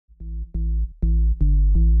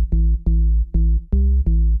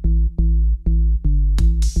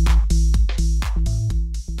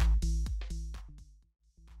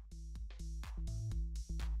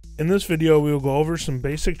In this video, we will go over some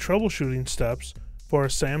basic troubleshooting steps for a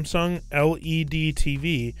Samsung LED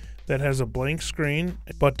TV that has a blank screen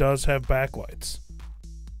but does have backlights.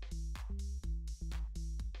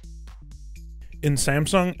 In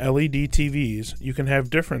Samsung LED TVs, you can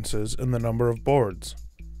have differences in the number of boards.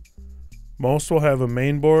 Most will have a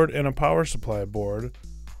main board and a power supply board,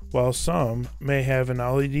 while some may have an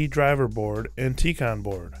LED driver board and T-Con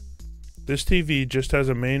board. This TV just has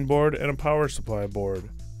a main board and a power supply board.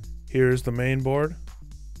 Here is the main board.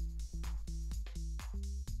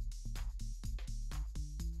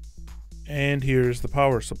 And here is the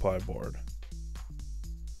power supply board.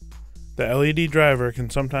 The LED driver can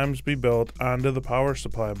sometimes be built onto the power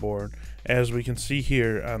supply board, as we can see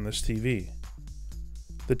here on this TV.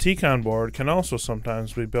 The T-Con board can also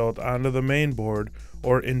sometimes be built onto the main board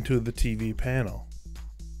or into the TV panel.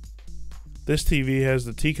 This TV has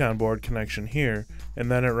the T-Con board connection here, and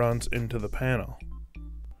then it runs into the panel.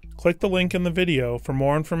 Click the link in the video for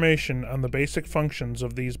more information on the basic functions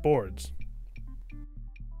of these boards.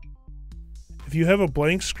 If you have a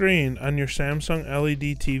blank screen on your Samsung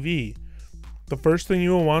LED TV, the first thing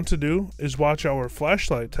you will want to do is watch our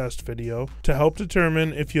flashlight test video to help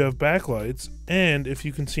determine if you have backlights and if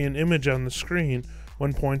you can see an image on the screen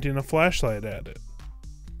when pointing a flashlight at it.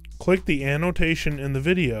 Click the annotation in the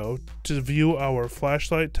video to view our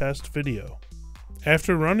flashlight test video.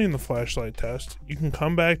 After running the flashlight test, you can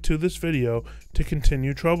come back to this video to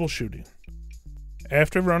continue troubleshooting.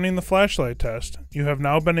 After running the flashlight test, you have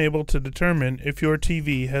now been able to determine if your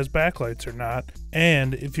TV has backlights or not,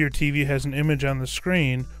 and if your TV has an image on the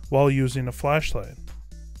screen while using a flashlight.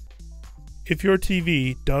 If your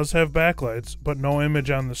TV does have backlights but no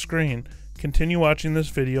image on the screen, continue watching this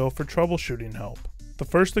video for troubleshooting help. The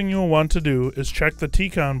first thing you will want to do is check the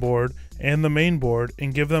T-Con board and the main board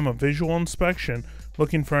and give them a visual inspection,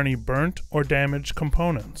 looking for any burnt or damaged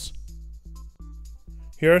components.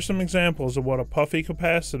 Here are some examples of what a puffy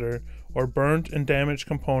capacitor or burnt and damaged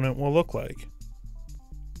component will look like.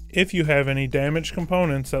 If you have any damaged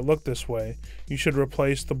components that look this way, you should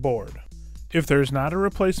replace the board. If there is not a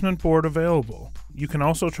replacement board available, you can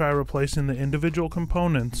also try replacing the individual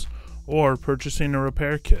components or purchasing a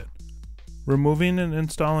repair kit. Removing and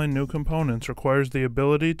installing new components requires the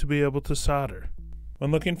ability to be able to solder. When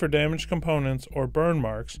looking for damaged components or burn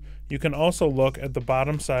marks, you can also look at the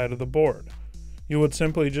bottom side of the board. You would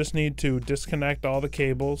simply just need to disconnect all the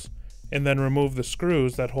cables and then remove the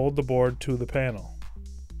screws that hold the board to the panel.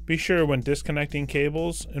 Be sure when disconnecting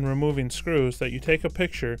cables and removing screws that you take a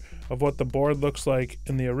picture of what the board looks like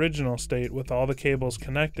in the original state with all the cables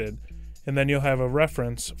connected, and then you'll have a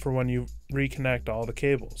reference for when you reconnect all the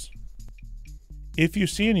cables. If you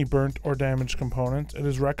see any burnt or damaged components, it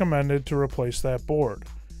is recommended to replace that board.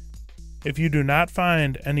 If you do not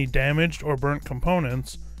find any damaged or burnt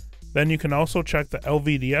components, then you can also check the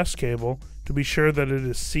LVDS cable to be sure that it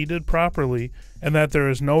is seated properly and that there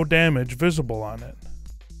is no damage visible on it.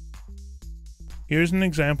 Here's an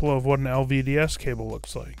example of what an LVDS cable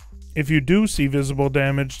looks like. If you do see visible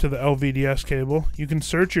damage to the LVDS cable, you can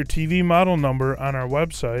search your TV model number on our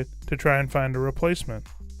website to try and find a replacement.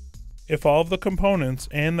 If all of the components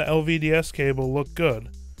and the LVDS cable look good,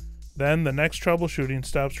 then the next troubleshooting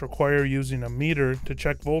steps require using a meter to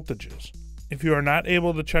check voltages. If you are not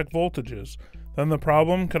able to check voltages, then the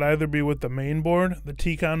problem could either be with the main board, the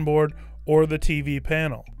T-Con board, or the TV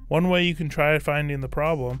panel. One way you can try finding the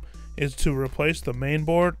problem is to replace the main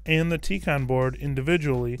board and the T-Con board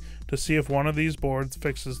individually to see if one of these boards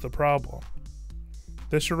fixes the problem.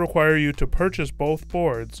 This will require you to purchase both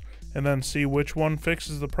boards and then see which one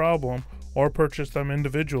fixes the problem, or purchase them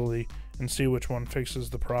individually and see which one fixes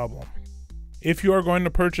the problem. If you are going to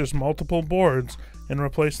purchase multiple boards and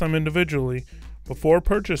replace them individually, before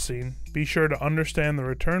purchasing, be sure to understand the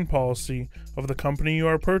return policy of the company you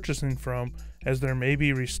are purchasing from, as there may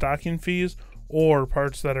be restocking fees or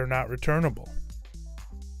parts that are not returnable.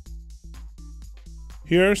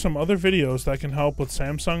 Here are some other videos that can help with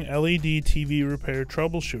Samsung LED TV repair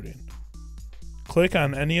troubleshooting. Click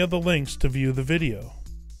on any of the links to view the video.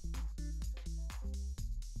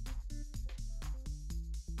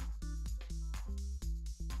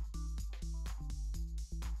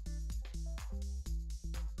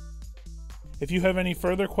 If you have any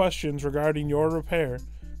further questions regarding your repair,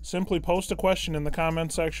 simply post a question in the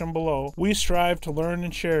comment section below. We strive to learn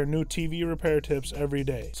and share new TV repair tips every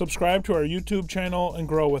day. Subscribe to our YouTube channel and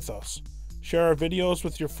grow with us. Share our videos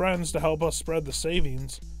with your friends to help us spread the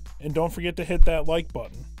savings. And don't forget to hit that like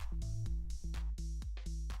button.